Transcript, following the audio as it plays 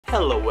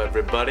Hello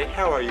everybody,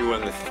 how are you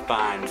on this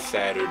fine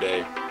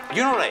Saturday?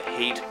 You know what I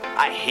hate?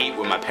 I hate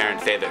when my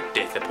parents say they're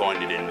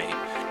disappointed in me.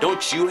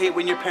 Don't you hate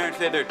when your parents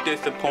say they're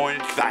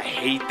disappointed? 'Cause I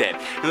hate that.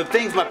 And the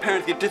things my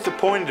parents get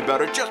disappointed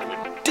about are just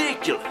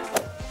ridiculous.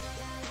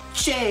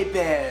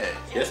 J-Bear.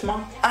 Yes,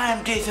 Mom?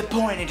 I'm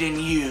disappointed in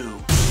you.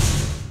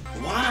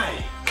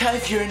 Why?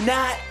 'Cause you're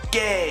not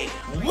gay.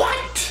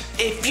 What?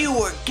 If you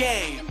were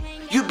gay,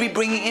 you'd be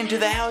bringing into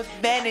the house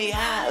many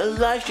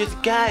luscious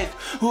guys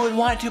who would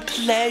want to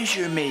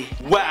pleasure me.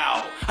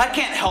 Wow, I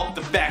can't help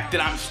the fact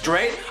that I'm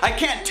straight. I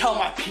can't tell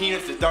my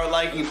penis to start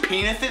liking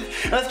penises.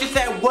 Let's just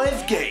say I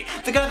was gay.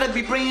 The guys I'd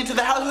be bringing into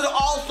the house would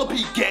also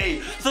be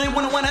gay, so they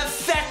wouldn't want to have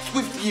sex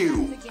with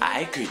you.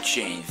 I could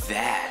change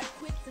that.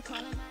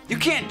 You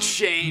can't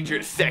change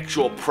your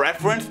sexual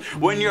preference.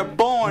 When you're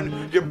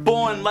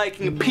born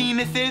liking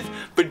penises,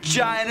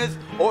 vaginas,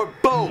 or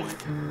both.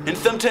 And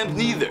sometimes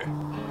neither.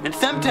 And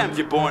sometimes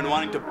you're born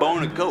wanting to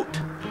bone a goat.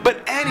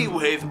 But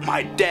anyways,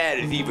 my dad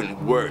is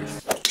even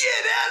worse.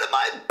 Get out of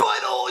my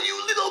butthole, you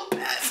little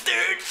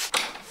bastards!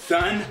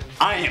 Son,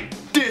 I am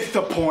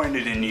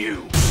disappointed in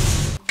you.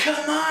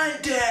 Come on,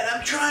 Dad,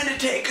 I'm trying to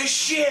take a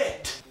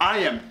shit. I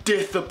am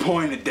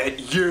disappointed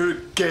that you're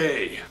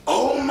gay.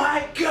 Oh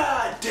my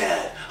God,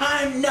 Dad,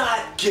 I'm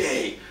not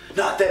gay.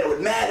 Not that it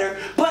would matter,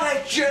 but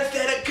I just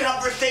had a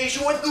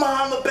conversation with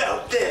Mom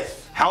about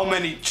this. How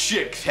many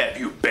chicks have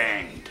you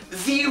banged?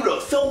 0,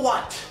 so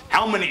what?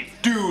 How many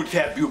dudes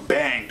have you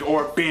banged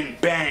or been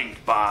banged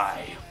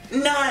by?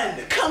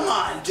 None. Come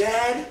on,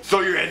 Dad. So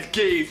you're as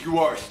gay as you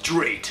are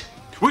straight,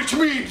 which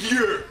means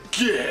you're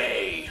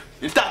gay.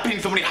 And stop being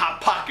so many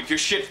hot pockets, your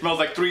shit smells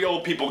like 3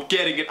 old people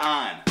getting it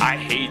on. I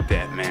hate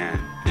that, man.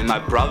 And my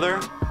brother?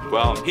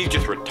 Well, he's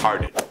just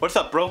retarded. What's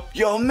up, bro?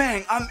 Yo,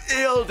 man, I'm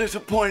ill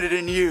disappointed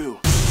in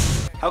you.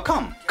 How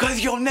come?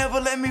 'Cause you'll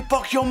never let me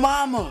fuck your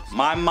mama.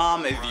 My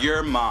mom is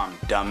your mom,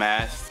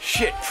 dumbass.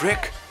 Shit,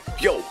 prick.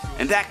 Yo,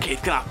 in that case,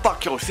 can I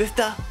fuck your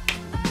sister?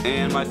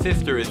 And my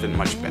sister isn't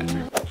much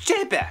better.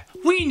 J-Bear,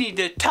 we need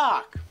to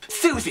talk.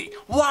 Susie,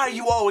 why are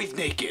you always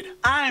naked?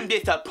 I'm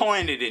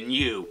disappointed in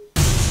you.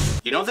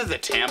 You know there's a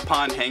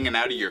tampon hanging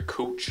out of your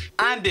cooch?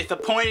 I'm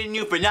disappointed in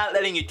you for not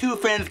letting your 2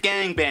 friends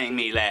gangbang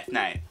me last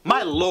night.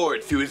 My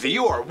lord, Susie,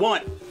 you are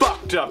one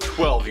fucked up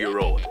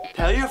 12-year-old.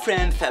 Tell your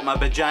friends that my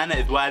vagina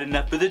is wide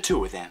enough for the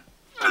 2 of them.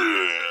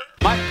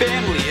 My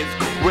family is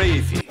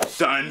crazy.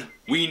 Son,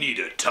 we need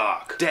to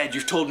talk. Dad,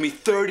 you've told me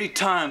 30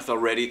 times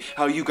already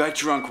how you got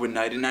drunk one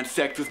night and had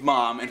sex with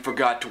Mom and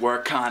forgot to wear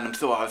a condom,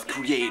 so I was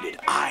created.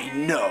 I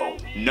know.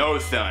 No,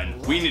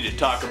 son. We need to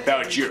talk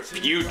about your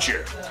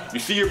future. You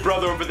see your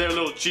brother over there,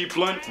 little cheap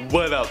blunt?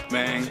 What up,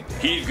 man?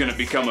 He's gonna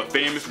become a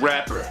famous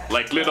rapper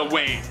like Lil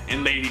Wayne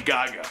and Lady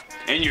Gaga.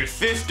 And your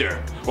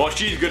sister, well,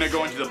 she's gonna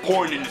go into the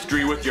porn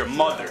industry with your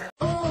mother.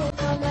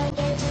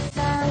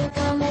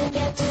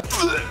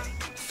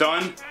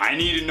 Son, I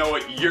need to know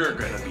what you're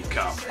gonna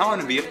become. I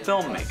wanna be a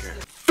filmmaker.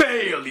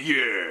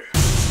 Failure!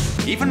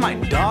 Even my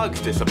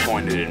dog's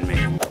disappointed in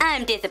me.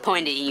 I'm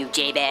disappointed in you,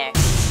 J-Bear.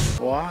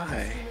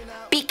 Why?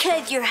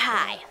 Because you're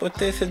high. But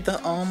this is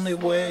the only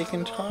way I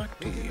can talk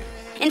to you.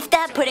 And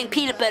stop putting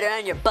peanut butter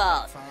on your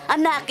balls.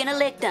 I'm not gonna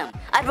lick them.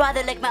 I'd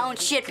rather lick my own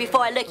shit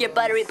before I lick your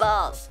buttery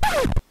balls.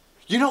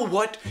 You know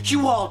what?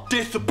 You all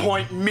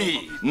disappoint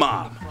me.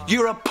 Mom,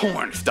 you're a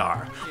porn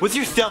star. Was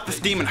your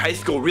self-esteem in high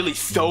school really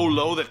so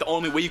low that the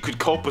only way you could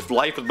cope with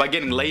life was by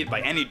getting laid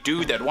by any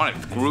dude that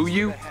wanted to screw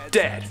you?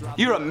 Dad,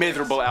 you're a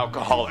miserable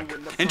alcoholic.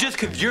 And just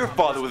cause your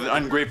father was an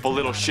ungrateful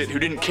little shit who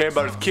didn't care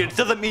about his kids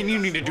doesn't mean you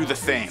need to do the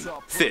same.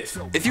 Sis,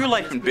 is your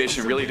life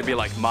ambition really to be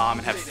like Mom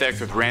and have sex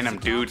with random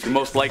dudes who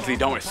most likely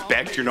don't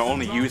respect you and are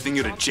only using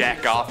you to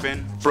jack off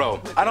in?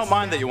 Bro, I don't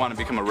mind that you want to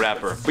become a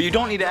rapper, but you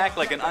don't need to act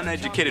like an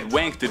uneducated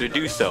wankster to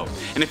do so.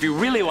 And if you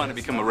really want to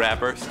become a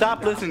rapper,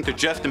 stop listening to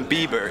Justin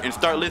Bieber and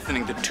start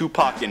listening to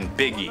Tupac and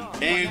Biggie.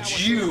 And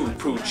you,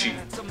 Poochie.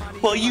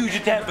 Well, you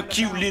just have a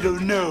cute little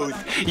nose.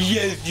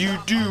 Yes, you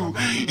do.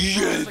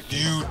 Yes,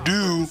 you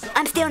do.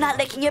 I'm still not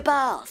licking your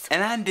balls.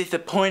 And I'm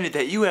disappointed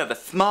that you have a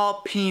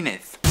small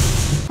penis.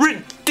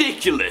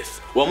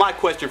 Ridiculous! Well, my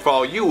question for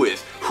all you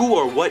is, who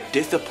or what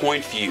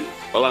disappoints you?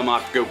 Well, I'm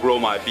off to go grow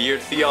my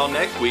beard. See y'all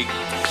next week.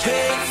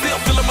 Hey, still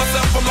feeling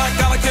myself, I'm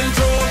like out of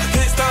control.